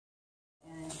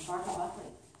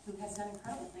who has done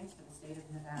incredible things for the state of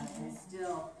Nevada and is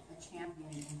still a champion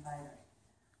and fighter.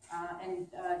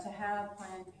 To have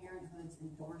Planned Parenthood's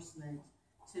endorsement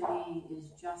to me is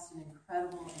just an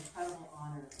incredible, incredible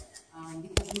honor,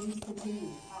 because we need to continue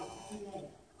to fight every day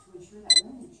to ensure that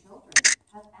women and children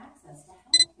have access to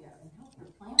health care and health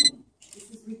care planning. This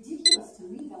is ridiculous to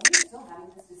me that we're still having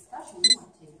this discussion. We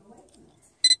want to take it away from us.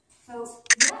 So,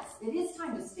 yes, it is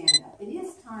time to stand up. It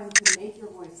is time to make your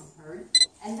voices heard,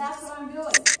 and that's what I'm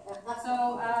doing.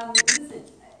 So, listen,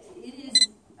 it is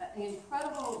an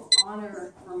incredible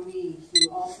honor for me to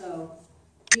also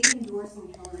be endorsing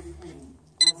Hillary Clinton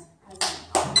as president.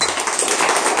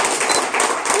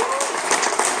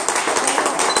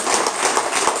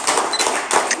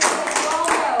 As you all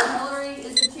know, Hillary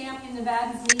is the champion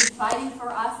Nevadans need fighting for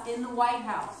us in the White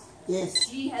House. Yes.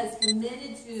 She has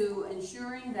committed to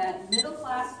ensuring that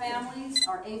middle-class families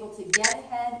are able to get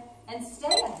ahead and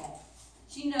stay ahead.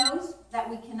 She knows that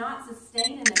we cannot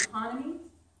sustain an economy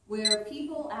where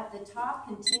people at the top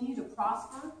continue to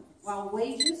prosper while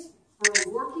wages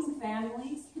for working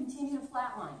families continue to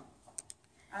flatline.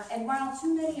 And while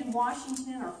too many in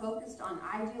Washington are focused on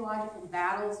ideological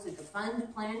battles to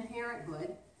defund Planned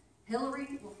Parenthood,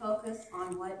 Hillary will focus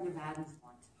on what Nevadans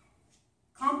want.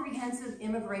 Comprehensive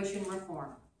immigration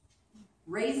reform,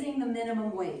 raising the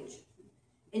minimum wage,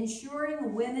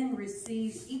 ensuring women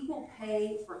receive equal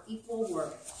pay for equal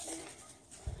work,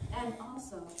 and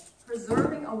also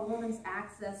preserving a woman's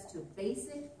access to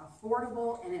basic,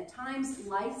 affordable, and at times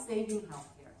life-saving health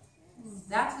care.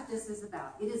 That's what this is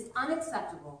about. It is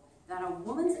unacceptable that a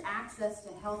woman's access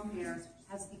to health care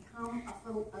has become a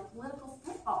political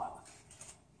football.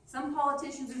 Some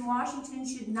politicians in Washington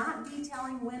should not be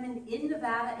telling women in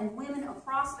Nevada and women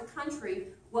across the country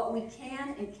what we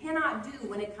can and cannot do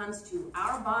when it comes to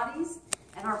our bodies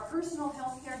and our personal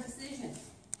health care decisions.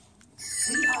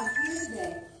 We are here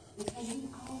today because we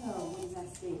all know what is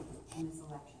at stake in this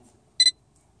election.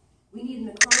 We need an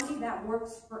economy that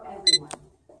works for everyone,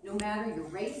 no matter your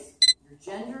race, your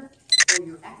gender, or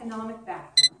your economic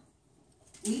background.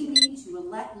 We need to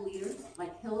elect leaders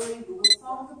like Hillary who will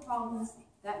solve the problems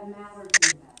that matter to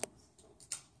Nevadans.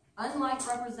 Unlike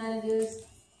representatives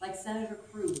like Senator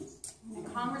Cruz and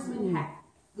Congressman Heck,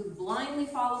 who blindly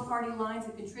follow party lines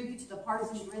and contribute to the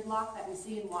partisan gridlock that we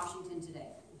see in Washington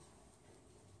today.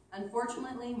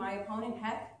 Unfortunately, my opponent,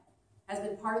 Heck, has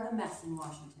been part of the mess in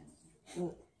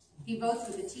Washington. He votes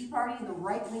with the Tea Party and the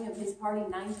right wing of his party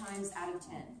 9 times out of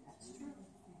 10.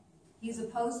 He's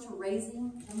opposed to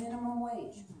raising the minimum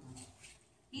wage.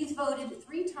 He's voted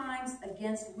 3 times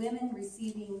against women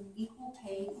receiving equal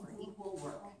pay for equal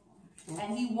work.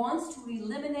 And he wants to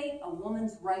eliminate a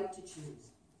woman's right to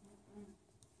choose.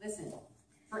 Listen,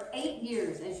 for 8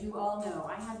 years, as you all know,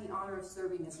 I had the honor of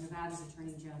serving as Nevada's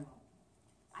Attorney General.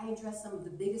 I addressed some of the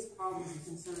biggest problems and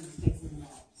concerns facing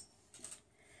Nevadans.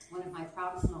 One of my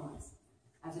proudest moments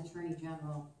as Attorney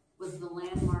General was the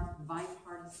landmark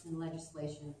bipartisan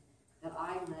legislation that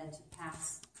I led to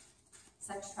pass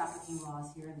sex trafficking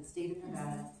laws here in the state of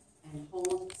Nevada and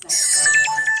hold sex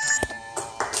trafficking.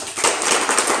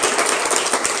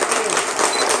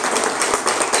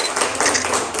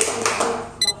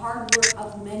 The hard work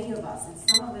of many of us, and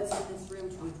some of us in this room,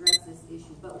 to address this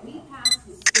issue. But we passed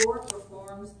historic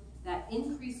reforms that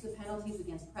increased the penalties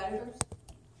against predators.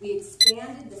 We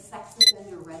expanded the sex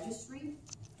offender registry,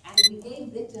 and we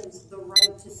gave victims the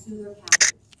right to sue their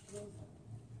captors.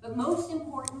 But most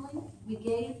importantly, we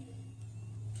gave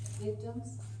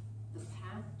victims the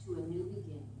path to a new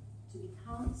beginning, to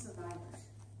become survivors.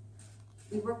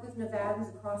 We work with Nevadans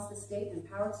across the state and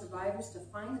empowered survivors to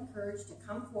find the courage to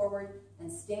come forward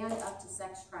and stand up to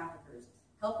sex traffickers,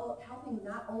 helping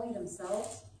not only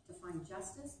themselves to find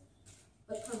justice,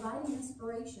 but providing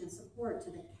inspiration and support to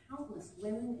the countless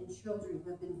women and children who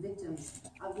have been victims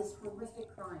of this horrific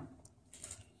crime.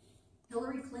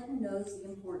 Hillary Clinton knows the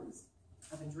importance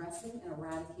of addressing and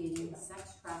eradicating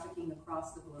sex trafficking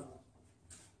across the globe.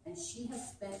 And she has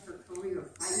spent her career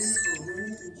fighting for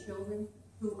women and children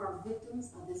who are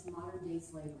victims of this modern-day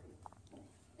slavery.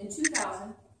 In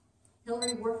 2000,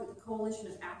 Hillary worked with a coalition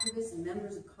of activists and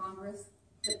members of Congress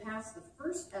to pass the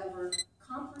first ever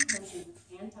comprehensive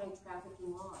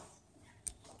anti-trafficking laws.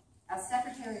 As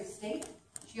Secretary of State,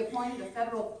 she appointed a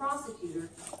federal prosecutor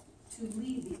to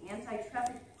lead the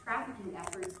anti-trafficking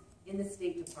efforts in the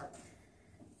State Department.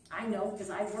 I know because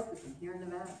I work with them here in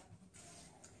Nevada.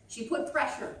 She put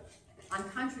pressure on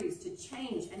countries to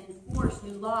change and enforce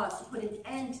new laws to put an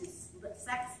end to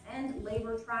sex and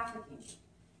labor trafficking.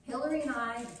 Hillary and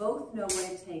I both know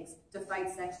what it takes to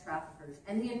fight sex traffickers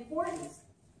and the importance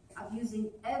of using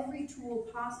every tool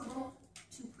possible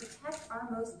to protect our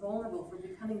most vulnerable from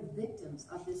becoming victims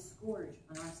of this scourge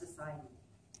on our society.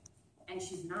 And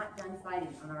she's not done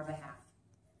fighting on our behalf.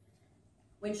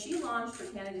 When she launched her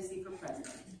candidacy for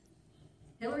president,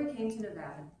 Hillary came to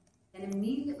Nevada and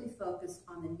immediately focused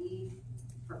on the need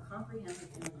for comprehensive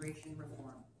immigration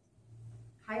reform,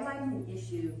 highlighting an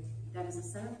issue that is a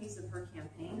centerpiece of her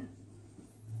campaign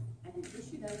and an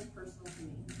issue that is personal to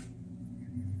me.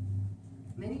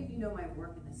 Many of you know my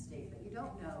work in this state, but you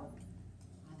don't know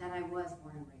that I was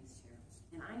born and raised here.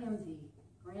 And I am the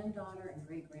granddaughter and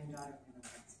great-granddaughter of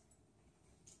immigrants.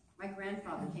 My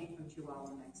grandfather came from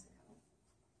Chihuahua, Mexico.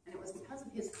 And it was because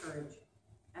of his courage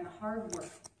and the hard work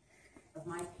of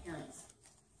my parents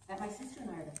that my sister and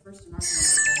I are the first in our family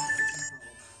to go to college.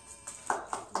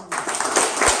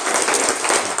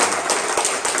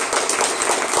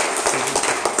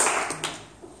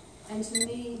 And to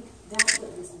me, that's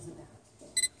what this is about.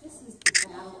 This is the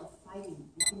battle of fighting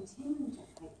and continuing to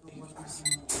fight for working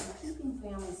families and keeping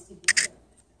families together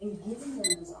and giving them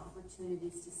those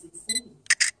opportunities to succeed.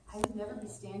 I would never be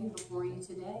standing before you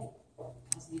today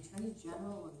as the Attorney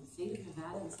General of the state of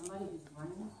Nevada and somebody who's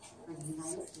running for the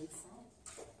United States Senate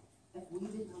if we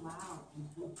didn't allow and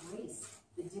embrace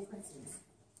the differences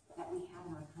that we have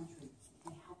in our country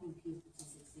in helping people to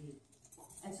succeed.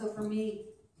 And so for me,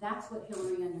 that's what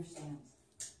Hillary understands.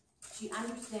 She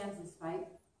understands this fight,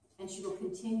 and she will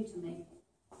continue to make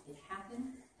it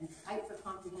happen and fight for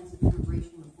comprehensive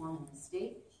immigration reform in the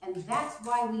state. And that's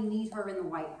why we need her in the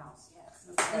White House. Yes.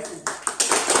 Listen.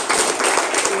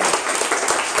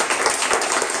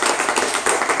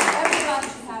 Everybody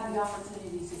should have the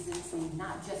opportunity to succeed,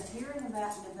 not just here in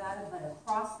Nevada, but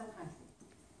across the country.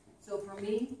 So for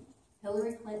me,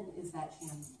 Hillary Clinton is that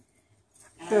champion.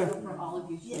 And I hope for all of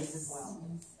you she is as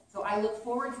well. So I look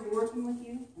forward to working with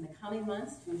you in the coming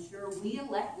months to ensure we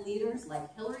elect leaders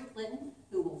like Hillary Clinton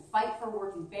who will fight for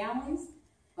working families,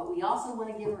 but we also want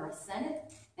to give her a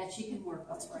Senate that she can work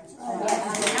with. Right.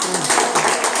 Yes.